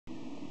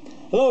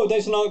Hello,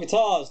 Danelectro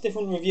Guitars.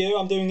 Different review.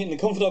 I'm doing it in the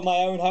comfort of my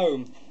own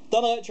home.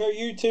 Danelectro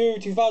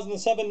U2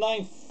 2007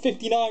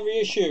 959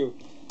 reissue.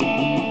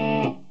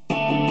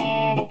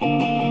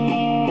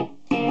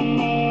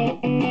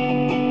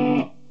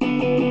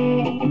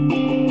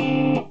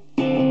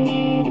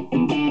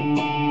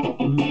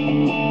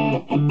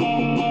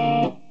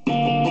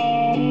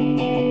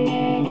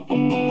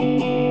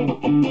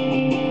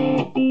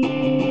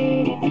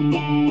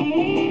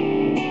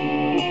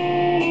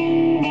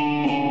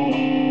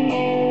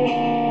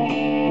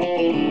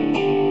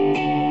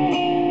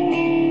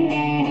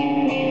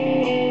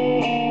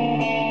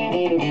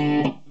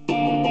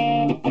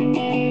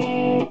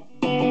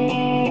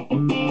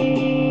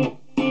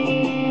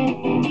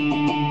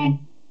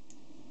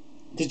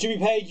 Jimi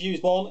Page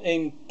used one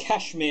in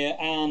Kashmir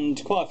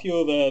and quite a few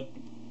other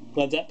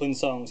Led Zeppelin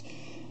songs.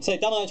 So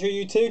Danelectro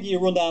U2, give you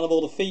a rundown of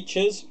all the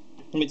features.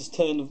 Let me just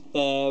turn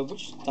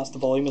that's the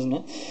volume, isn't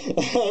it?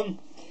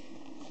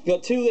 You've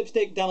got two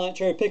lipstick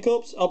Danelectro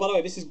pickups. Oh, by the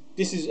way, this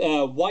is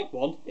a white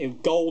one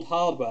in gold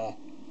hardware.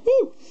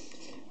 Woo!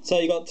 So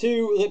you got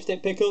two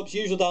lipstick pickups,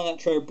 usual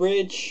Danelectro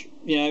bridge.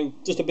 You know,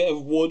 just a bit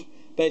of wood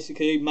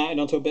basically mounted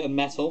onto a bit of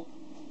metal.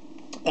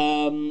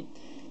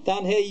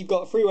 Down here you've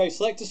got a three-way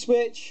selector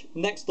switch.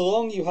 Next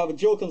along you have a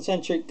dual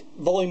concentric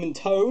volume and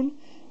tone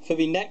for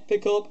the neck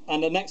pickup,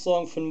 and the next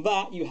along from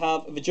that you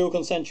have the dual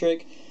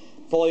concentric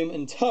volume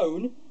and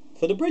tone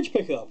for the bridge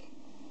pickup.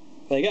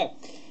 There you go.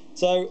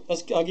 So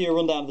I'll give you a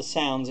rundown of the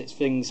sounds it's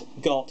things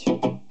got.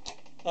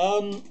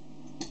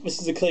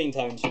 This is the clean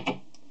tones.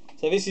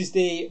 So this is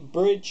the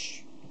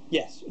bridge.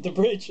 Yes, the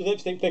bridge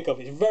lipstick pickup.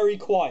 It's very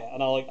quiet,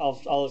 and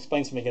I'll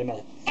explain something in a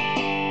minute.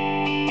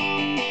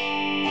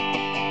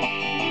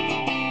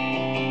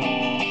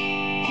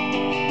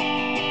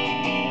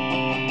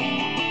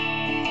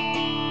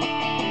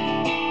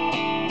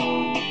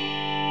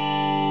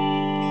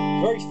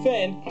 Very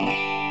thin.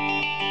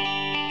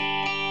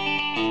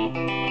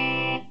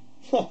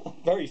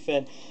 Very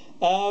thin.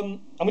 I'm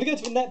going to go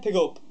to the net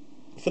pickup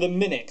for the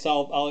minute,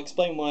 so I'll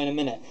explain why in a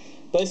minute.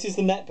 But this is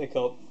the net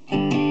pickup.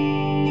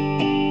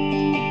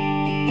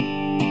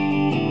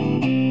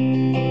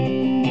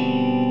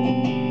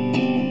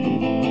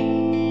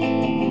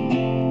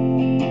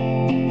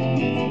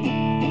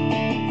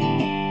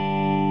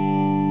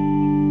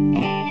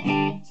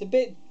 It's a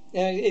bit.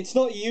 It's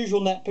not a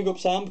usual net pickup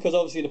sound because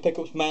obviously the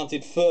pickup's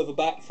mounted further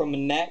back from the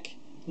neck.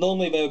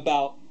 Normally they're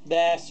about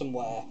there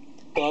somewhere,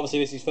 but obviously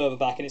this is further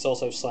back and it's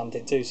also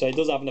slanted too, so it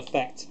does have an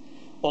effect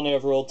on the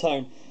overall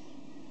tone.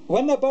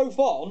 When they're both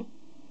on,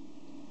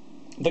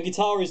 the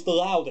guitar is the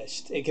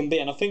loudest it can be,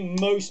 and I think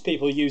most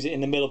people use it in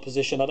the middle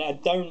position. I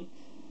know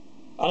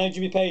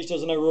Jimmy Page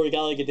does, I know Rory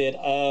Gallagher did.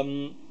 I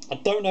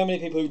don't know many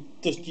people who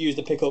just use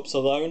the pickups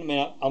alone. I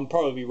mean, I'm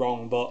probably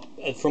wrong, but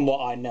from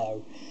what I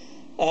know.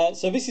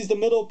 So this is the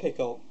middle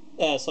pickup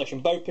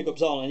selection, both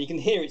pickups on, and you can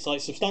hear it's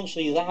like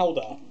substantially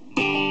louder.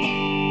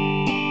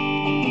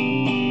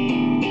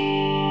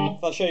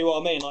 If I'll show you what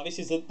I mean, like this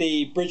is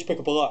the bridge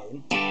pickup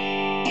alone.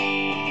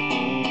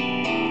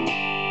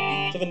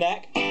 To the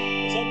neck.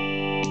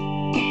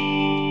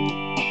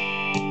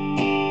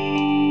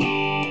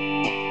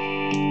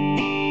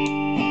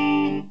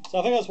 So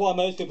I think that's why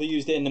most people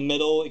used it in the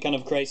middle. It kind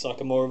of creates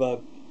like a more of a,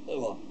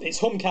 well, it's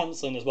hum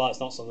cancelling as well, it's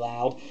not so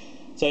loud.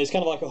 So it's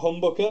kind of like a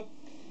humbucker.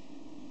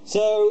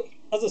 So,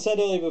 as I said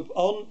earlier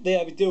on, they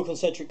have dual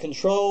concentric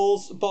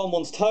controls. Bottom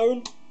one's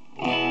tone.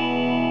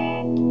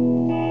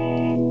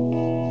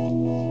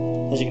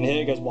 As you can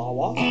hear, it goes wah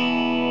wah.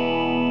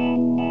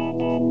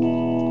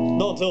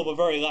 Not until the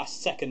very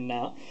last second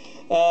now.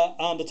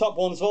 And the top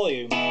one's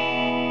volume.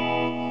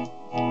 And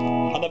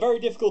they're very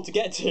difficult to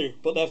get to,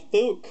 but they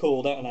look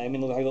cool, don't they? I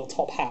mean, they look like little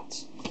top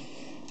hats.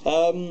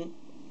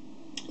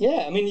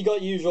 Yeah, I mean, you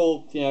got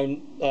usual, you know,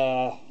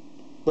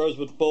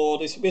 rosewood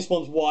board. This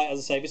one's white, as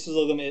I say. This is a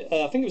limited.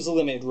 I think it was a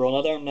limited run.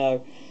 I don't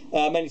know.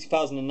 Maybe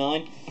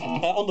 2009.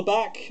 On the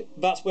back,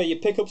 that's where your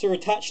pickups are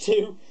attached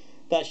to.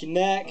 That's your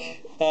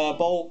neck,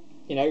 bolt.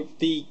 You know,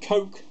 the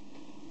Coke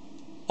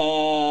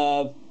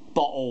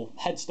bottle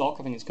headstock,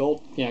 I think it's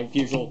called. You know,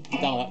 usual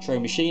Danelectro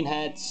machine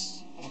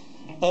heads.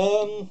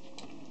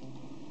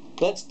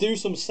 Let's do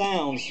some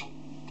sounds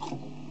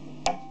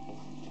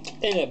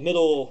in a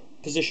middle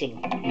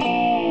position.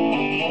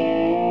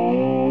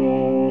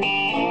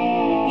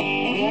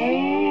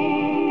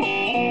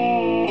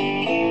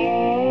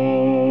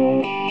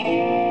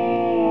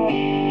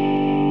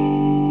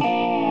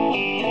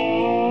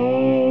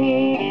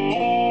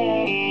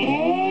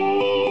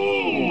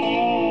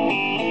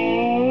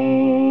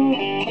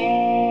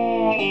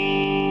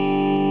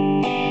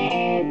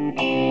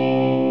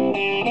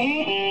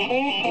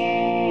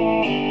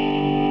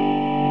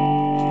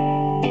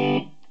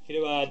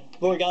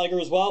 Rory Gallagher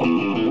as well.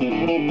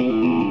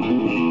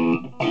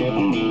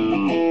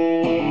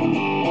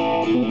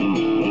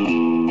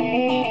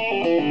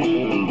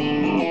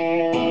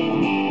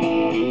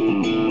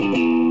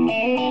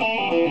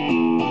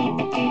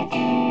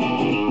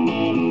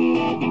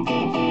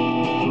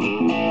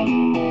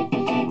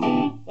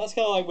 That's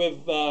kind of like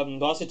with,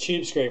 that's a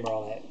tube screamer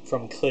on it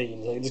from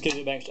clean. So it just gives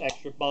it an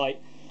extra bite.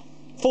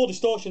 Full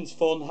distortion's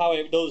fun,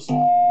 however it does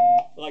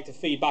like to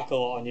feed back a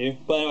lot on you.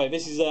 But anyway,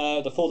 this is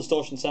the full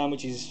distortion sound,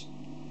 which is,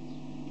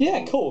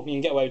 yeah, cool. You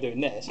can get away with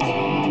doing this.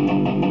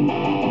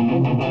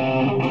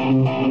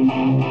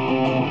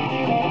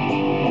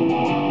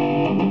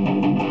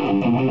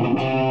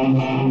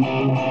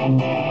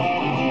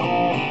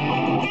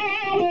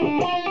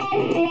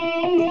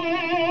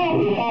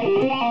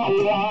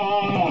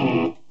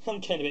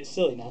 I'm getting a bit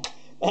silly now.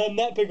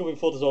 Net pickup in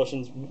full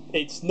distortions,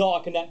 it's not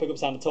like a net pickup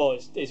sound at all,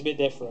 it's a bit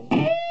different.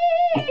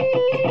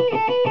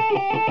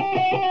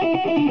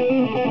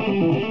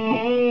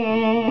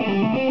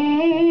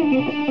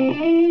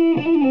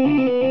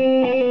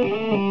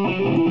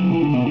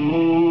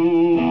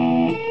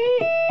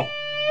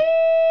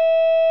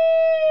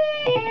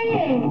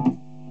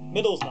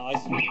 Middle's nice.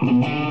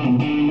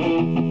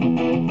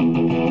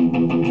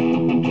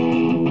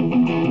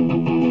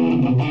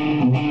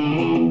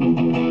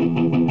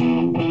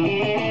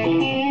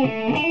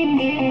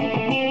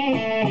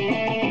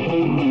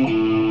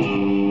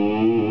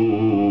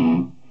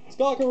 It's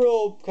got like a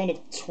real kind of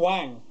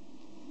twang.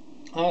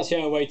 That's the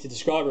only way to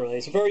describe it really.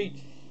 It's a very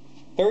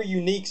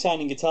unique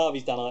sounding guitar,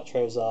 these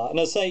Danelectros are. And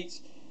I say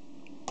it's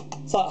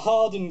like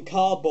hardened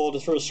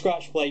cardboard through a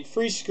scratch plate,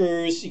 3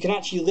 screws, you can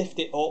actually lift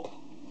it up.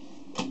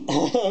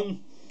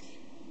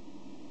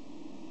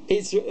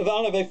 It's, I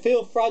don't know, they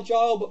feel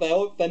fragile, but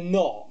they're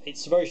not.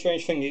 It's a very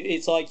strange thing.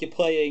 It's like you're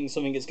playing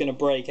something that's going to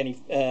break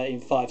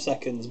in 5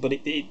 seconds, but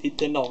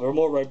they're not. They're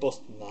more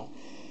robust than that.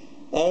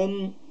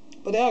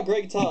 But they are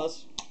great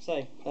guitars.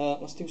 So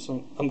let's do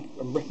something.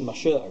 I'm ripping my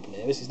shirt open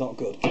here. This is not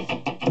good.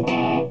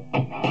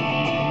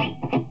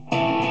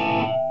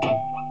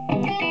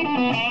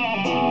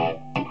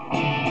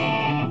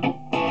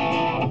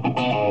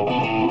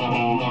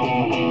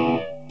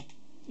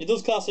 It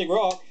does classic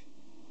rock.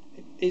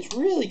 It's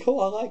really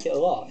cool. I like it a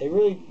lot. It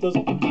really does.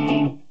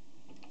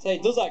 So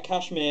it does that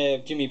Kashmir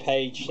Jimmy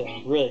Page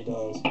thing. It really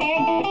does.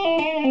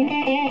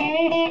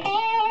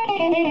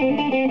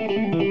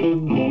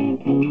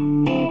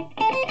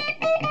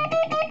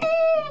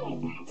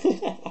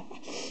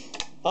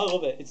 I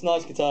love it. It's a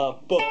nice guitar,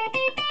 but I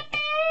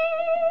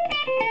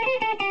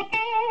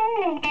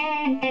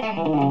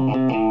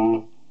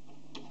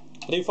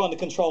do find the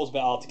controls a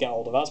bit hard to get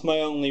hold of. That's my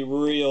only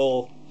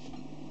real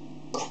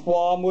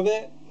qualm with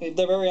it.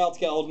 They're very hard to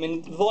get hold of. I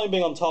mean, the volume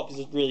being on top is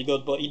really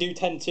good, but you do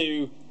tend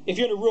to, if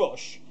you're in a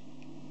rush,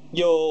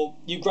 you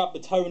grab the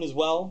tone as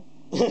well,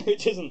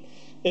 which isn't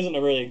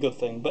a really good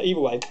thing. But either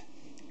way,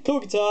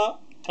 cool guitar,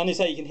 and they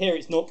say you can hear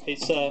it's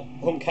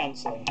hum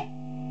cancelling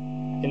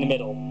in the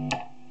middle.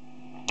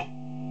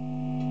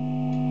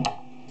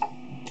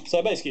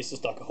 So basically, it's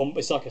just like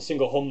it's like a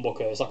single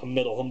humbucker. It's like a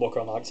middle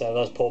humbucker on, like say,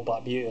 there's Paul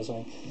Black Beauty or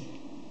something.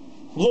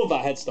 Love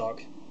that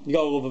headstock. You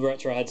gotta love a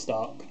retro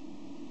headstock.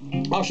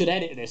 I should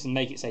edit this and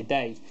make it say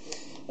Dave.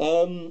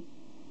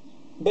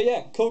 But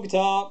yeah, cool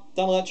guitar,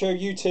 Danelectro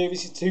U2.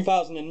 This is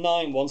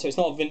 2009 one, so it's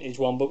not a vintage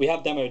one, but we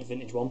have demoed a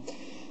vintage one.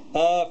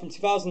 From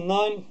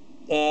 2009,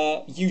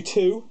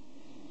 U2.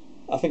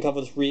 I think I've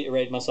just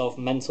reiterated myself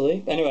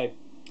mentally. Anyway,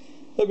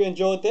 hope you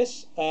enjoyed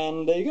this,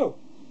 and there you go.